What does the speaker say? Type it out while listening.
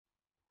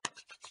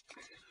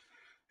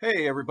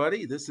Hey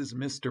everybody, this is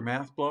Mr.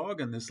 Math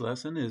Blog, and this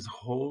lesson is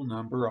whole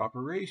number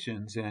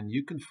operations, and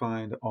you can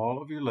find all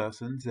of your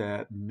lessons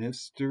at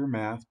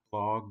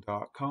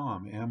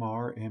mrmathblog.com,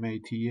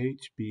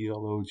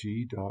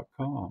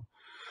 mrmathblog.com.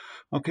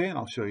 Okay, and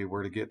I'll show you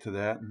where to get to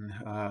that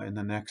in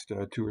the next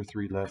 2 or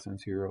 3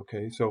 lessons here.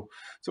 Okay, so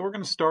we're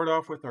going to start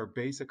off with our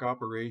basic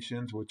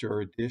operations, which are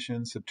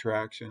addition,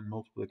 subtraction,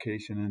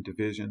 multiplication, and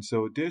division.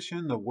 So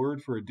addition, the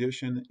word for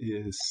addition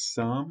is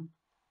sum.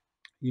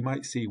 You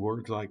might see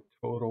words like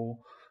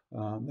total.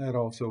 That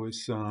also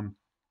is sum.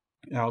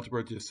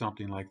 Algebra, just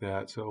something like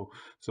that. So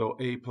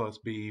a plus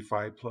b,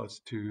 5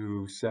 plus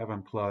 2,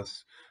 7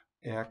 plus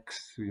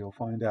x, you'll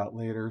find out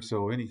later.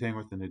 So anything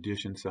with an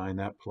addition sign,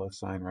 that plus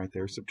sign right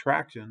there.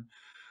 Subtraction,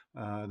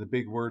 the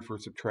big word for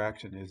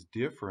subtraction is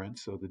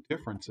difference, so the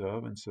difference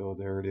of, and so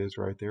there it is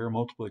right there.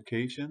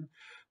 Multiplication,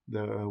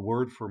 the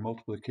word for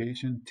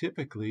multiplication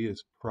typically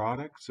is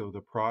product, so the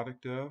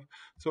product of.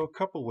 So a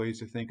couple ways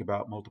to think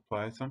about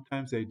multiply.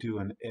 Sometimes they do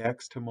an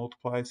X to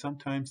multiply,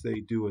 sometimes they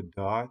do a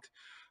dot.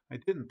 I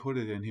didn't put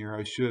it in here,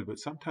 I should, but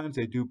sometimes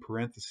they do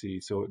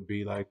parentheses, so it'd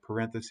be like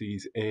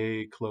parentheses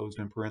A closed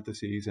in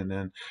parentheses, and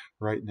then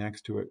right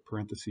next to it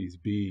parentheses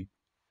B.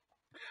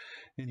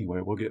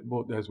 Anyway,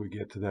 as we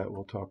get to that,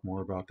 we'll talk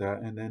more about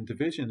that. And then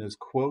division is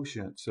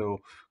quotient. So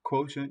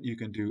quotient, you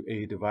can do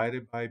A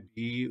divided by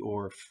B,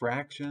 or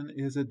fraction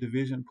is a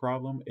division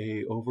problem.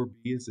 A over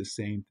B is the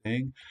same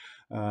thing.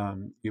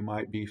 You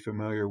might be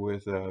familiar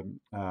with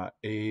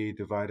A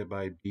divided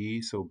by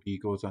B, so B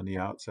goes on the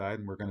outside,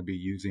 and we're going to be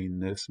using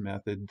this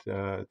method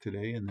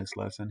today in this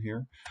lesson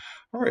here.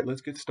 All right,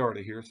 let's get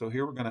started here. So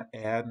here we're going to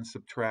add and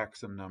subtract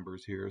some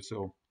numbers here.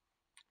 So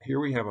here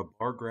we have a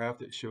bar graph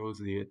that shows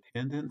the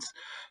attendance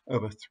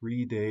of a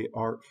 3-day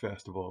art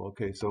festival.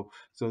 Okay, so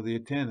the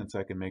attendance,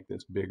 I can make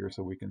this bigger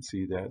so we can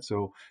see that.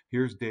 So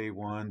here's day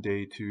 1,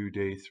 day 2,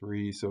 day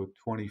 3. So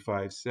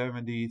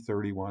 2570,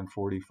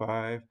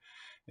 3145,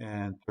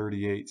 and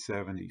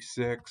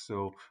 3876.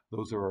 So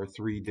those are our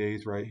 3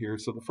 days right here.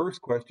 So the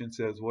first question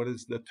says, what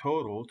is the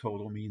total?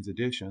 Total means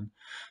addition.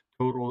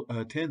 Total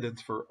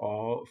attendance for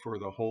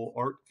the whole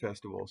art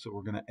festival. So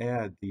we're going to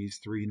add these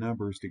 3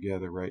 numbers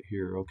together right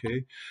here.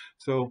 Okay,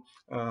 so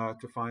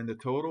to find the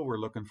total, we're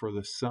looking for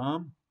the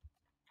sum,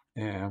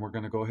 and we're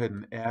going to go ahead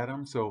and add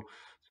them. So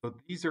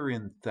these are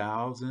in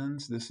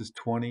thousands. This is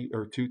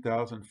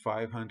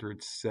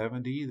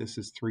 2,570. This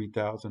is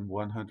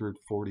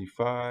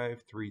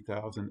 3,145,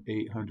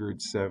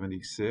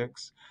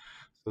 3,876.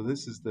 So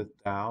this is the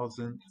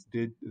thousands,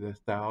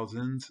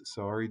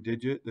 sorry,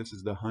 digit. This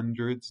is the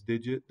hundreds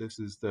digit. This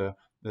is the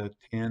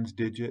tens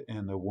digit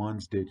and the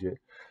ones digit.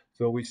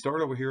 So we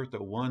start over here at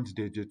the ones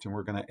digits, and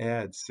we're going to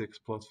add 6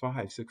 plus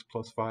 5. 6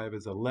 plus 5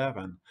 is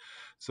 11.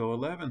 So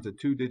 11 is a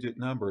 2-digit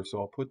number,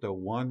 so I'll put the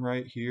 1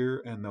 right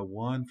here and the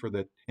 1 for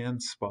the 10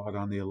 spot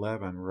on the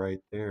 11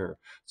 right there.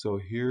 So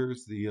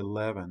here's the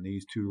 11,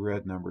 these 2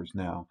 red numbers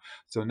now.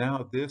 So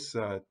now this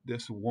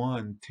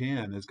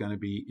 110 is going to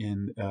be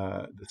in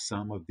the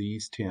sum of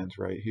these 10s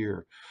right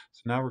here.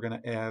 So now we're going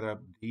to add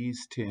up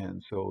these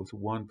 10s. So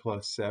 1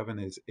 plus 7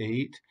 is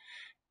 8.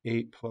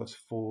 8 plus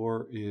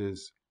 4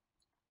 is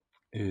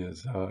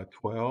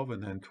 12,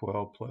 and then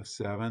 12 plus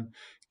 7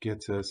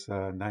 gets us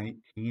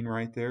 19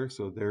 right there.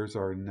 So there's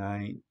our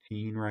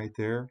 19 right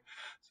there.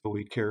 So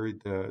we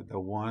carried the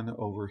 1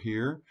 over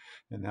here,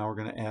 and now we're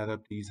going to add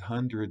up these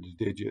hundreds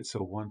digits.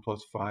 So 1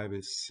 plus 5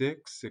 is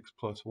 6, 6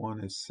 plus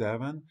 1 is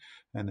 7,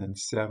 and then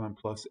 7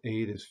 plus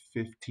 8 is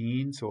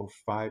 15. So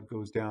 5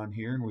 goes down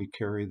here, and we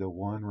carry the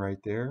 1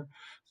 right there.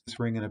 Is this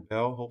ringing a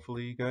bell,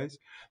 hopefully, you guys?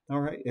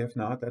 All right, if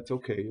not, that's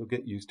okay. You'll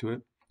get used to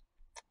it.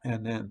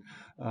 And then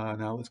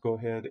now let's go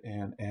ahead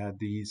and add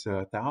these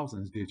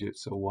thousands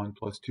digits. So 1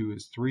 plus 2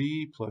 is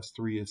 3, plus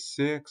 3 is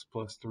 6,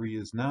 plus 3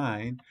 is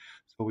 9.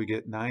 So we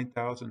get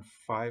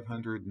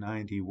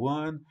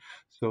 9,591.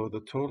 So the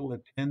total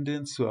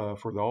attendance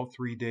for all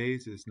 3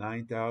 days is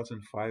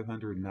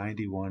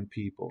 9,591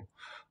 people.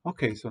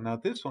 Okay, so now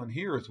this one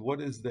here is,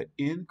 what is the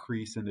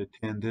increase in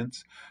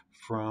attendance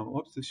from,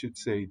 whoops, this should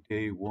say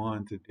day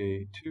 1 to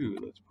day 2.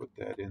 Let's put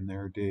that in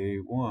there, day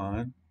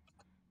 1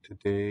 to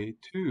day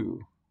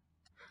 2.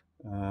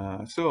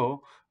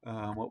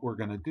 What we're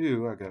going to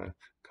do, I got to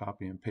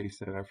copy and paste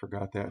that. I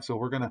forgot that. So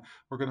we're going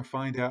to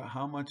find out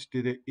how much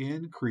did it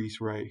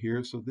increase right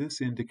here. So this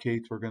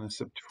indicates we're going to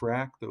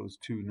subtract those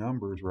 2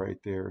 numbers right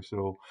there.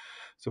 So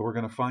we're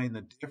going to find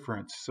the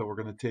difference. So we're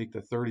going to take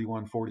the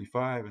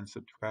 3145 and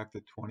subtract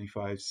the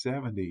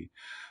 2570.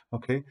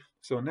 Okay.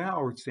 So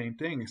now we're the same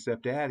thing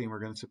except adding. We're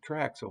going to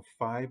subtract. So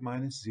 5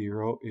 minus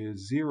 0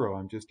 is 0.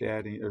 I'm just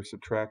adding or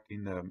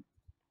subtracting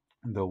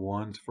the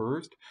ones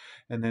first.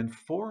 And then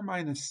 4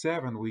 minus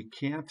 7, we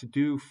can't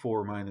do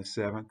 4 minus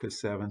 7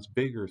 because 7's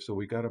bigger. So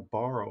we got to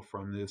borrow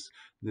from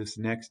this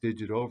next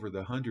digit over,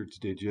 the hundreds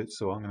digit.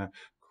 So I'm going to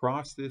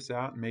cross this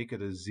out and make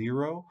it a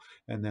 0.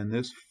 And then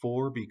this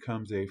 4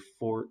 becomes a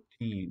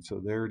 14. So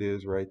there it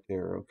is right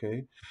there.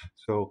 Okay.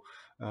 So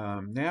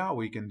now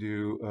we can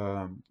do,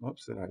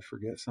 oops, did I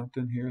forget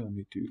something here? Let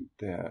me do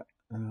that.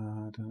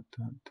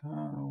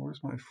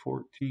 Where's my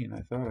 14?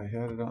 I thought I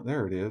had it on.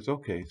 There it is.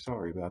 Okay,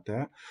 sorry about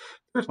that.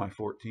 There's my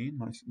 14.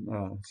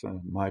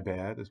 So my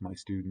bad, as my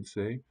students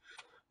say.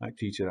 I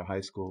teach at a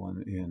high school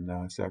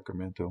in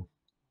Sacramento.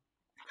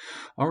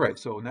 All right,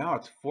 so now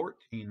it's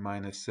 14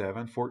 minus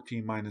 7.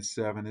 14 minus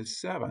 7 is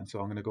 7. So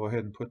I'm going to go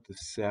ahead and put the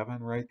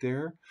 7 right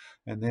there.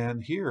 And then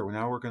here,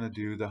 now we're going to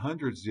do the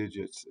hundreds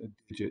digits.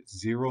 Digit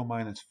 0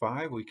 minus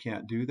 5, we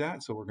can't do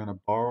that. So we're going to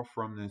borrow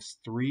from this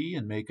 3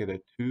 and make it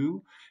a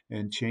 2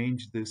 and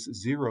change this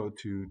 0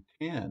 to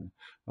 10.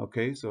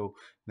 Okay, so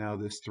now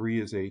this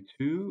 3 is a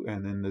 2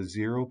 and then the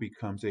 0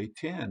 becomes a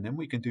 10. Then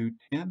we can do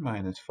 10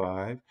 minus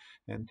 5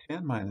 and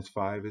 10 minus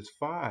 5 is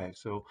 5.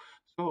 So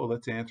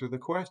let's answer the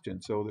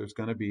question. So there's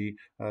going to be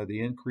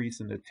the increase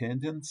in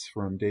attendance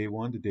from day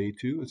 1 to day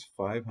 2 is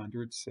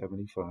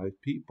 575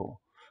 people.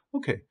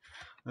 Okay,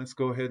 let's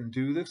go ahead and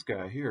do this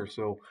guy here.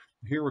 So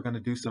here we're going to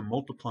do some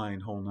multiplying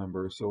whole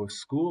numbers. So a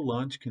school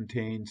lunch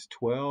contains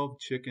 12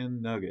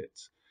 chicken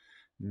nuggets.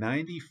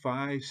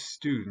 95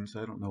 students,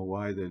 I don't know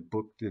why the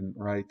book didn't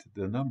write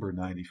the number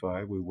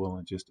 95. We will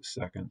in just a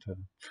second.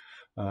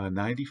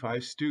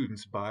 95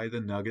 students buy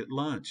the nugget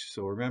lunch.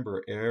 So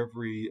remember,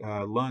 every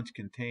lunch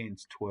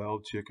contains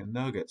 12 chicken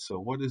nuggets. So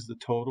what is the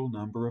total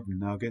number of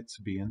nuggets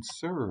being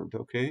served?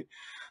 Okay,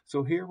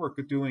 so here we're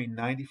doing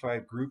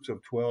 95 groups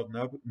of 12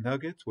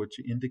 nuggets, which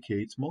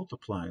indicates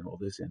multiplying. Well,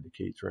 this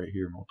indicates right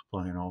here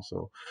multiplying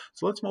also.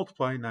 So let's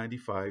multiply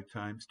 95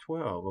 times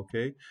 12,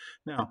 okay?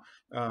 Now,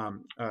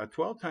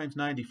 12 times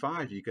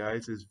 95, you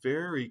guys, is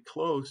very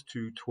close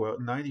to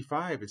 12.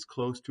 95 is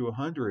close to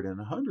 100, and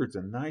 100 is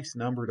a nice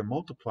number to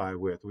multiply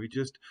with. We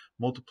just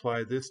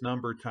multiply this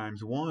number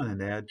times 1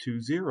 and add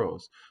 2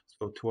 zeros.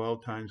 So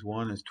 12 times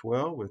 1 is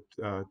 12 with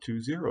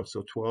 2 zeros,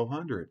 so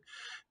 1200.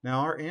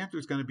 Now our answer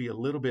is going to be a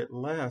little bit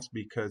less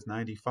because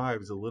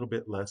 95 is a little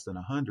bit less than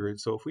 100.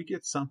 So if we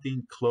get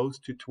something close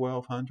to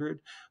 1200,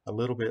 a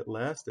little bit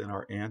less, then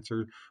our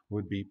answer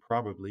would be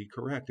probably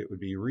correct. It would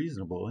be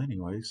reasonable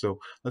anyway. So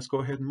let's go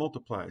ahead and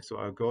multiply. So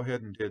I'll go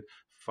ahead and did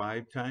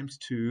 5 times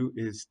 2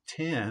 is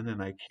 10,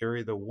 and I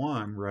carry the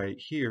 1 right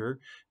here,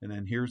 and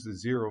then here's the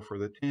 0 for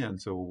the 10,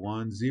 so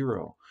 1,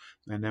 0.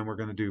 And then we're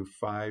going to do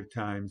 5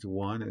 times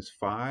 1 is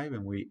 5,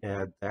 and we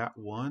add that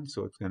 1,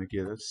 so it's going to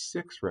get us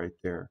 6 right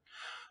there.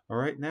 All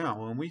right,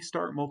 now when we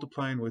start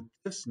multiplying with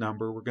this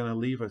number, we're going to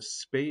leave a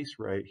space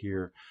right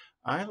here.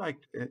 I like,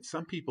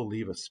 some people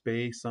leave a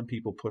space, some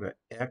people put an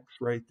X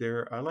right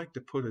there. I like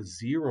to put a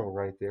 0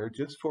 right there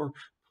just for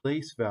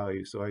place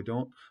value, so I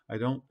don't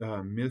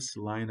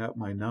misline up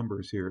my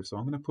numbers here. So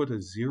I'm going to put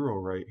a 0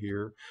 right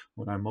here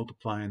when I'm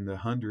multiplying the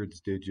hundreds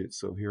digits.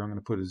 So here I'm going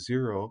to put a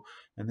 0,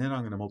 and then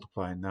I'm going to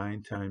multiply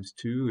 9 times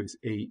 2 is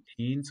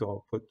 18. So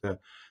I'll put the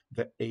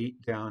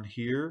 8 down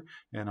here,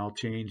 and I'll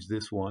change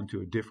this one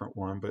to a different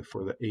one, but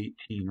for the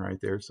 18 right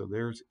there. So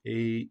there's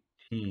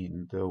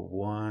 18, the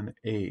 1,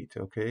 8,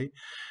 okay?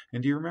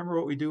 And do you remember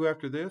what we do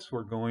after this?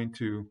 We're going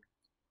to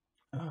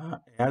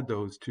add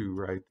those two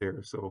right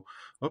there. So,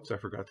 oops, I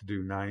forgot to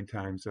do 9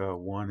 times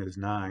 1 is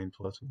 9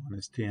 plus 1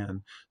 is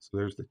 10. So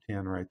there's the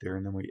 10 right there,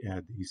 and then we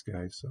add these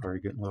guys. Sorry,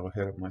 getting a little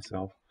ahead of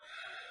myself.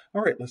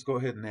 All right, let's go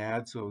ahead and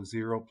add. So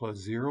 0 plus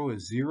 0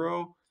 is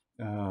 0.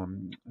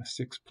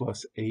 6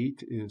 plus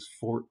 8 is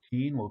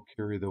 14. We'll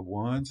carry the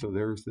 1. So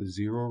there's the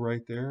 0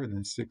 right there. And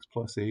then 6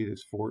 plus 8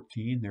 is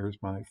 14. There's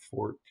my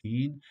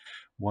 14.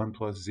 1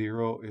 plus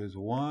 0 is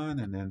 1.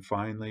 And then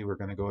finally, we're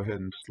going to go ahead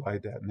and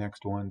slide that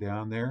next one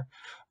down there.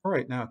 All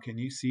right, now can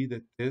you see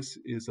that this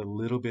is a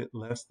little bit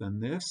less than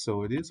this?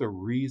 So it is a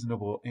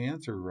reasonable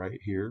answer right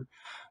here.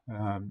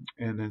 And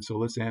then so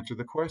let's answer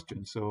the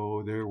question.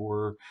 So there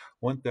were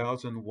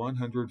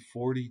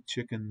 1,140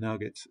 chicken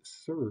nuggets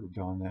served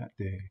on that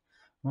day.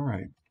 All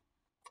right.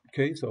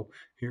 Okay, so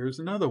here's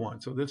another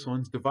one. So this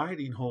one's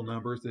dividing whole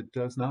numbers that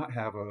does not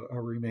have a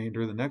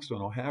remainder. The next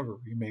one will have a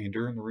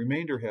remainder, and the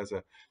remainder has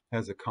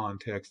a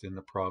context in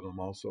the problem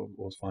also.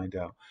 We'll find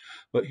out.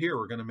 But here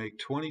we're going to make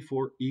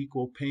 24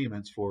 equal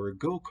payments for a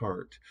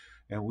go-kart,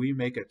 and we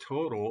make a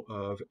total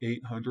of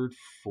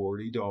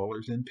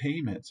 $840 in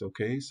payments.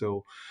 Okay,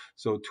 so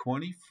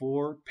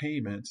 24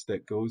 payments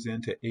that goes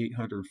into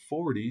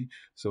 840.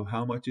 So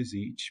how much is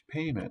each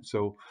payment?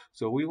 So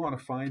we want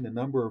to find the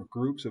number of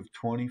groups of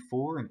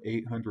 24 and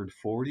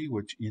 840,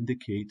 which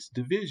indicates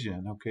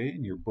division, okay?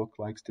 And your book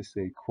likes to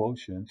say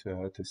quotient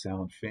to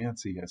sound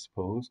fancy, I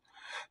suppose.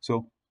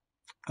 So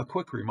a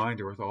quick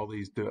reminder with all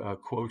these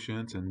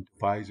quotients and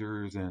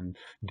divisors and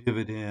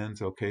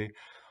dividends, okay?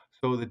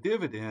 So the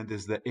dividend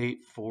is the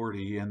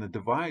 840, and the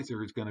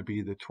divisor is going to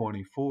be the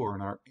 24,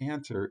 and our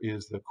answer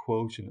is the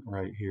quotient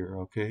right here,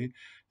 okay?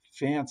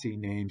 Fancy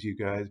names, you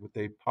guys, but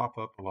they pop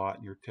up a lot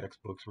in your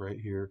textbooks right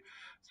here.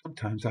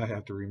 Sometimes I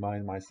have to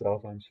remind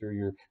myself. I'm sure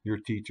your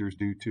teachers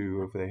do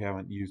too if they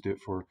haven't used it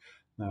for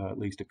at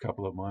least a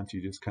couple of months,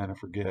 you just kind of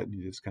forget and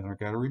you just kind of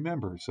got to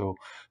remember. So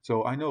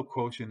I know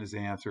quotient is the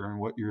answer, and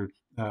what you're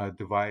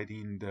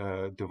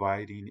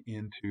dividing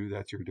into,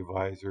 that's your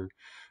divisor,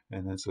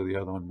 and then so the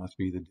other one must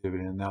be the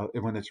dividend. Now,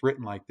 when it's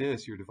written like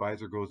this, your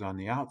divisor goes on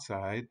the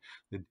outside,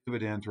 the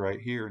dividend's right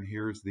here, and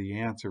here's the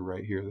answer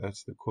right here.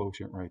 That's the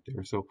quotient right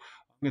there. So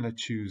I'm going to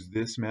choose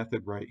this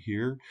method right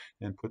here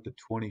and put the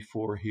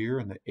 24 here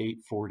and the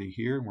 840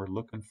 here, and we're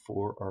looking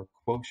for our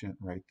quotient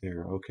right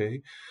there,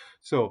 okay?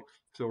 So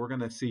we're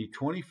going to see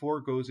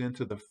 24 goes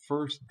into the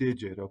first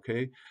digit,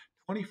 okay?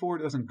 24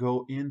 doesn't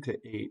go into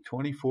 8.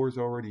 24 is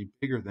already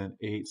bigger than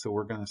 8, so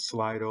we're going to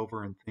slide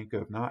over and think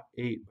of not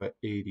 8, but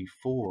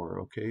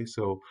 84, okay?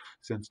 So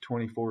since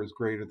 24 is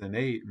greater than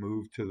 8,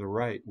 move to the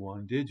right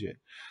one digit.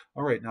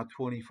 All right, now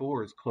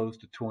 24 is close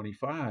to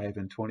 25,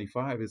 and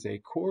 25 is a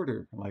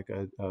quarter, like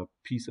a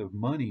piece of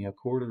money. A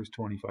quarter is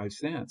 25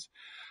 cents.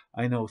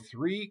 I know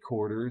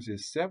 3/4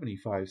 is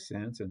 75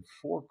 cents and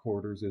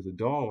 4/4 is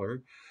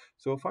 $1.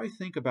 So if I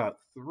think about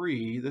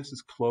 3, this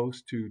is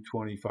close to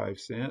 25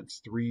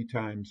 cents. 3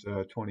 times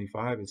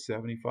 25 is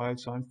 75.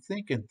 So I'm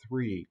thinking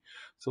 3.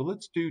 So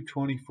let's do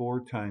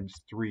 24 times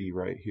 3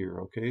 right here.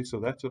 Okay, so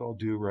that's what I'll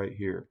do right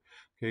here.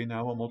 Okay,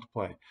 now I'll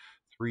multiply.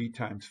 3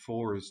 times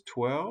 4 is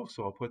 12,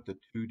 so I'll put the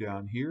 2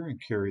 down here and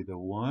carry the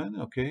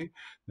 1, okay?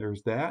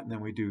 There's that, and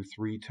then we do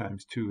 3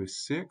 times 2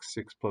 is 6,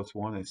 6 plus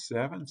 1 is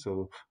 7,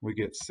 so we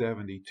get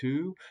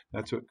 72.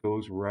 That's what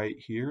goes right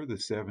here, the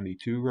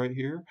 72 right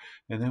here,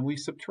 and then we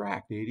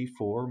subtract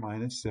 84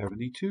 minus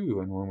 72,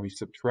 and when we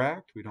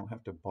subtract, we don't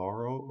have to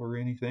borrow or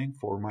anything.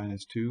 4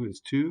 minus 2 is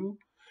 2.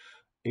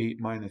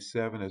 8 minus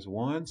 7 is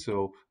 1,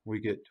 so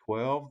we get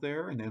 12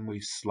 there, and then we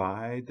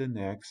slide the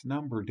next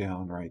number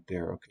down right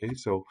there, okay?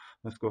 So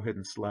let's go ahead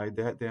and slide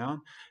that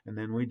down, and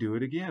then we do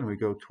it again. We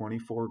go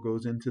 24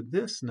 goes into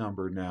this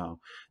number now.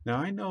 Now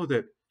I know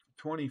that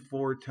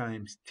 24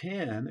 times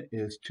 10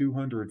 is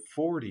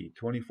 240.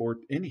 24,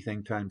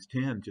 anything times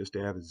 10, just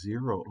add a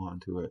 0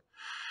 onto it.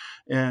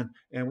 And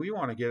we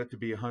want to get it to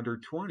be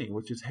 120,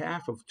 which is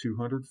half of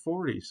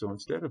 240. So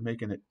instead of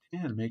making it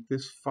 10, make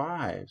this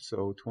 5.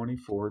 So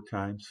 24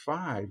 times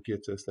 5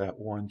 gets us that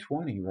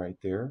 120 right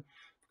there.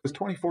 Because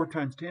 24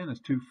 times 10 is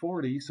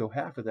 240, so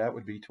half of that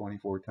would be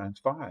 24 times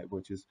 5,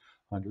 which is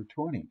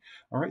 120.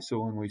 All right,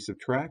 so when we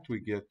subtract, we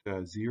get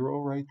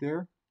 0 right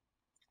there.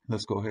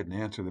 Let's go ahead and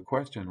answer the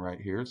question right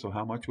here. So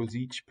how much was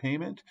each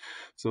payment?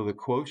 So the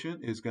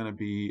quotient is going to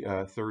be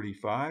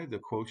 35. The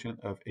quotient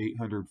of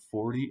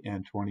 840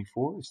 and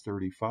 24 is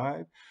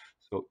 35.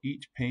 So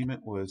each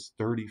payment was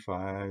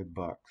 35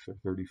 bucks or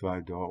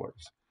 $35.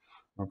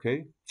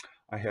 Okay.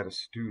 I had a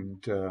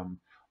student,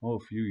 a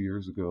few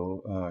years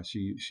ago.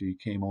 She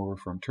came over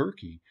from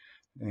Turkey,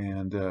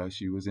 and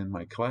she was in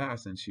my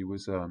class, and she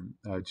was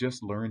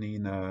just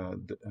learning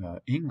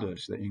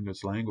English, the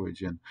English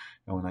language. And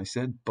when I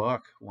said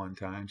buck one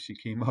time, she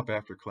came up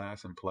after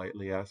class and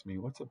politely asked me,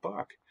 "What's a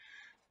buck?"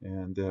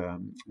 And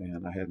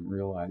I hadn't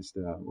realized,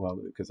 well,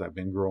 because I've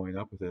been growing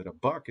up with it. A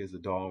buck is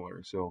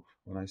 $1. So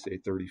when I say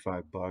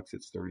 35 bucks,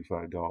 it's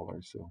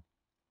 $35. So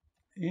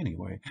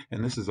anyway,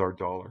 and this is our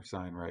dollar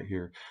sign right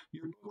here.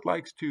 Your book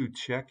likes to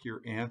check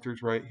your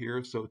answers right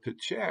here. So to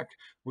check,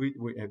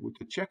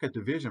 to check a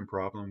division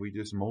problem, we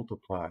just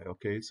multiply.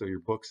 Okay, so your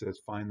book says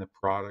find the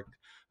product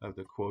of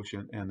the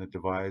quotient and the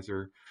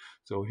divisor.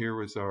 So here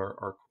was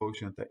our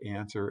quotient, the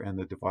answer, and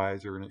the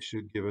divisor, and it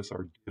should give us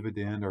our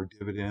dividend. Our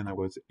dividend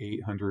was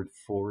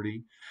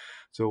 840.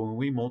 So when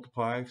we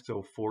multiply,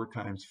 so 4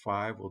 times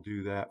 5, we'll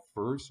do that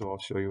first. So I'll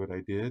show you what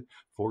I did.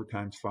 4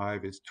 times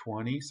 5 is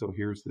 20. So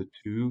here's the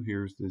 2,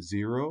 here's the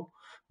 0.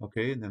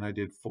 Okay, and then I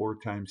did 4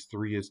 times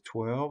 3 is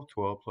 12.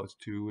 12 plus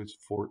 2 is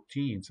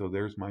 14. So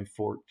there's my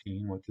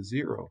 14 with the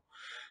 0.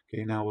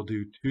 Okay, now we'll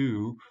do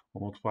 2.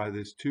 We'll multiply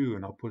this 2,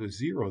 and I'll put a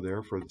 0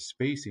 there for the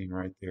spacing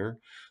right there.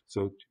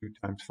 So 2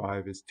 times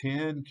 5 is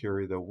 10.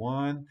 Carry the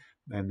 1.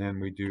 And then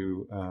we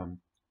do...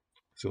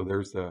 so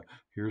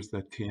here's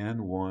the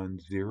 10, 1,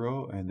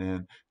 0, and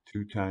then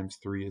 2 times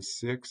 3 is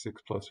 6,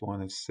 6 plus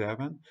 1 is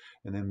 7,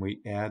 and then we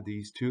add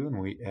these two, and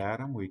we add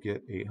them, we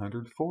get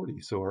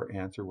 840, so our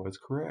answer was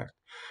correct.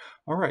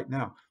 All right,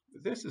 now,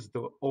 this is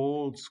the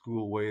old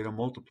school way to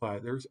multiply.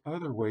 There's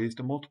other ways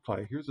to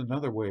multiply. Here's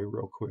another way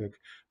real quick.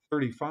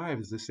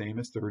 35 is the same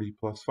as 30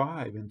 plus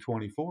 5, and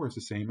 24 is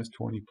the same as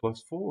 20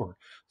 plus 4.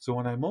 So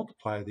when I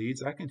multiply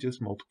these, I can just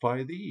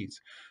multiply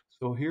these.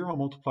 So here I'll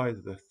multiply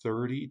the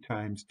 30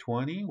 times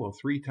 20. Well,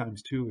 3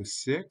 times 2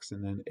 is 6,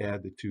 and then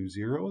add the 2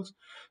 zeros.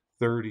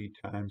 30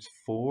 times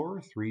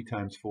 4, 3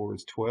 times 4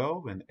 is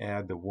 12, and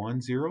add the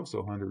 1 0, so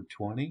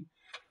 120.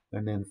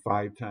 And then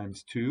 5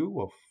 times 2,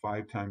 well,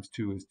 5 times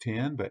 2 is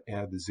 10, but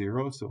add the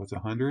 0, so it's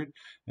 100.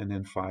 And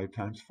then 5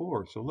 times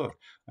 4. So look,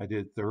 I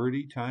did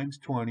 30 times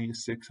 20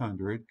 is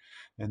 600.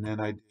 And then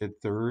I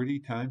did 30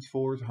 times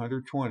 4 is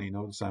 120.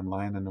 Notice I'm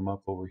lining them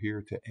up over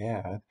here to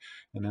add.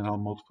 And then I'll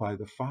multiply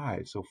the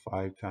 5. So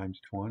 5 times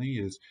 20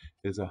 is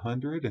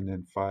 100. And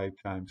then 5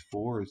 times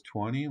 4 is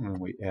 20. And when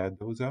we add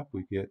those up,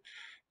 we get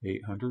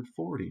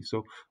 840.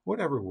 So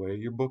whatever way,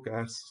 your book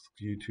asks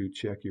you to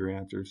check your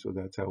answers, so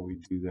that's how we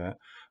do that.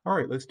 All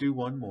right, let's do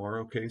one more.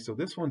 Okay, so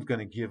this one's going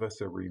to give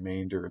us a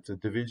remainder. It's a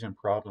division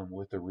problem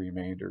with a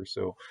remainder,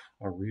 so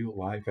a real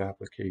life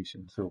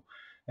application. So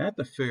at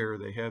the fair,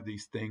 they have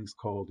these things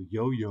called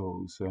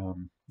yo-yos.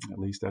 At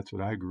least that's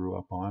what I grew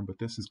up on, but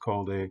this is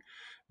called a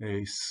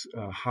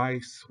high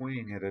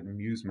swing at an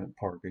amusement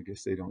park. I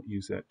guess they don't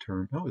use that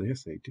term. Oh,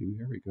 yes, they do.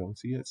 Here we go.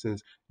 See, it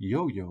says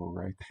yo-yo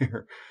right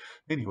there.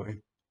 Anyway,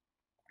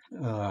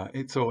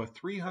 so a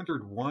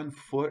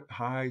 301-foot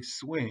high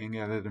swing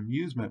at an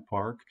amusement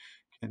park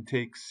can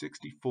take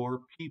 64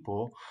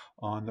 people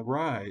on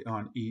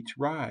each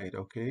ride.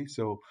 Okay,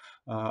 so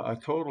a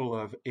total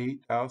of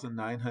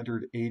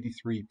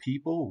 8,983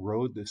 people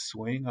rode the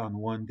swing on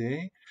one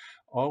day.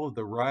 All of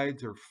the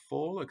rides are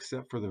full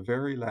except for the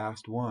very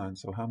last one.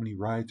 So how many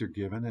rides are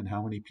given and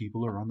how many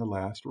people are on the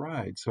last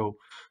ride? So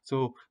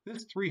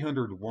this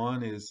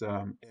 301 is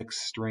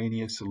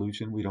extraneous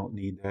solution. We don't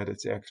need that.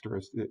 It's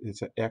extra.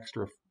 It's an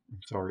extra.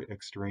 Sorry,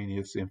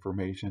 extraneous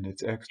information.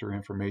 It's extra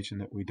information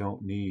that we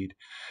don't need.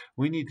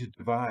 We need to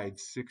divide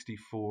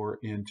 64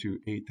 into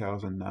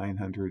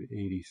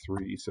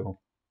 8,983. So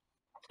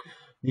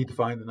need to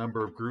find the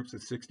number of groups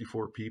of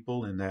 64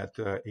 people in that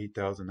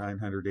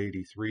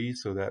 8,983.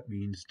 So that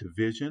means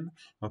division.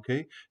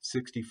 Okay,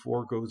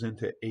 64 goes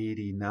into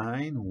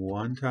 89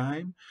 one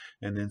time.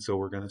 And then so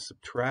we're going to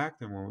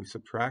subtract. And when we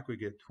subtract, we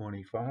get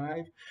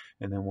 25.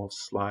 And then we'll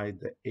slide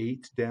the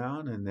 8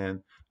 down. And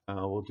then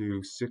we'll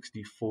do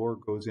 64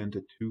 goes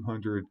into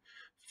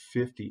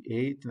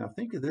 258. Now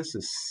think of this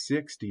as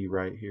 60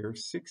 right here.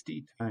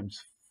 60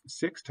 times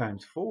 6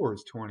 times 4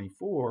 is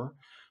 24.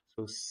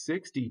 So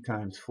 60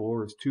 times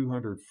 4 is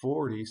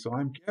 240. So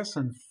I'm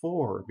guessing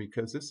 4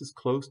 because this is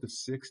close to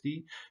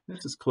 60.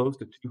 This is close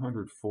to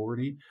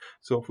 240.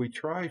 So if we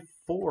try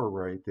 4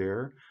 right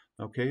there,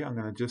 okay, I'm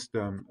going to just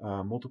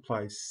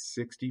multiply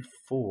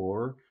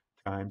 64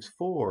 times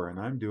 4. And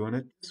I'm doing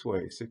it this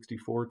way.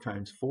 64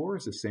 times 4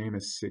 is the same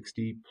as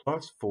 60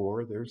 plus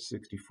 4. There's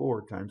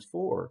 64 times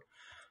 4.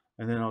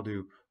 And then I'll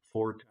do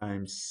 4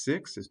 times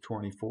 6 is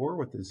 24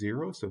 with a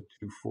 0, so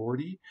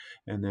 240.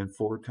 And then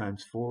 4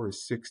 times 4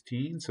 is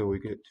 16, so we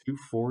get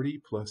 240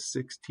 plus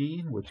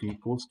 16, which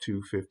equals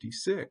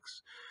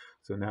 256.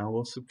 So now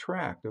we'll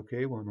subtract.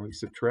 Okay, when we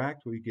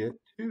subtract, we get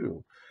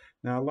 2.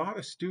 Now, a lot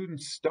of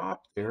students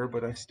stop there,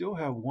 but I still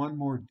have one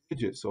more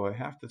digit, so I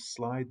have to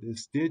slide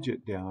this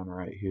digit down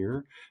right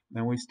here.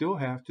 And we still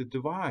have to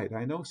divide.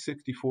 I know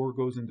 64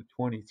 goes into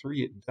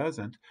 23. It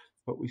doesn't,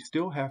 but we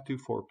still have to,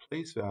 for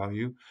place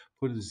value,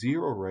 put a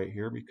 0 right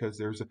here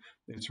because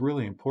it's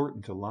really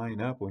important to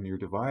line up when you're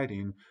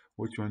dividing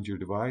which ones you're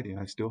dividing.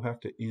 I still have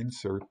to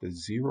insert the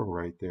 0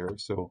 right there.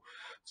 So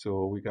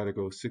we got to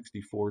go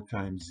 64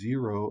 times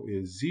 0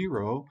 is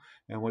 0.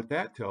 And what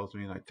that tells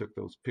me, and I took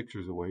those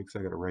pictures away because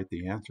I got to write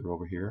the answer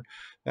over here,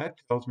 that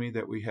tells me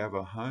that we have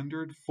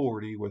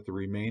 140 with the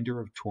remainder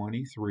of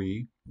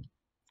 23.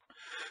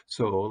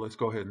 So let's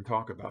go ahead and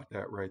talk about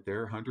that right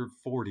there.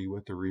 140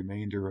 with the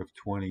remainder of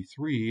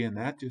 23. And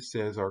that just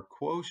says our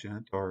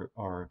quotient,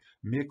 our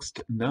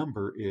mixed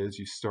number is,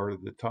 you start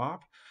at the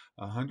top,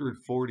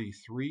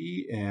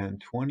 143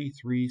 and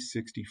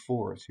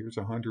 23/64. So here's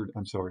 100,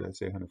 I'm sorry, did I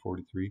say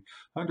 143?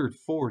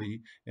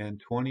 140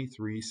 and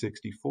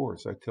 23/64.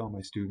 So I tell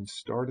my students,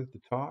 start at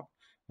the top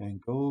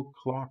and go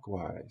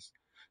clockwise.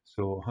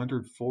 So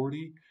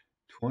 140,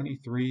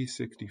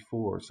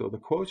 23/64. So the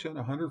quotient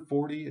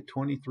 140 at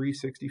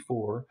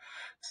 23/64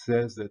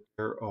 says that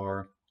there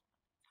are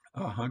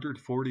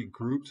 140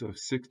 groups of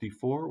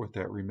 64 with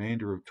that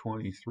remainder of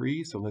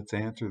 23. So let's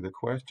answer the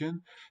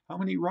question. How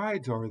many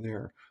rides are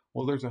there?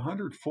 Well, there's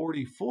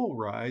 140 full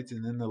rides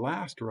and then the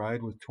last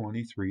ride with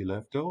 23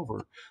 left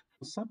over.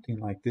 So something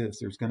like this.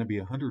 There's going to be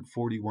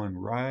 141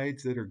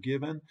 rides that are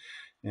given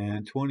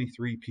and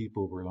 23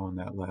 people were on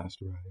that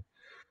last ride.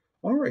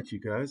 All right, you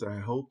guys, I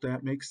hope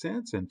that makes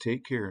sense, and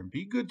take care and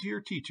be good to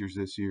your teachers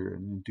this year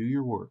and do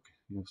your work.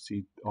 You'll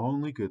see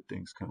only good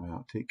things come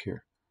out. Take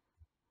care.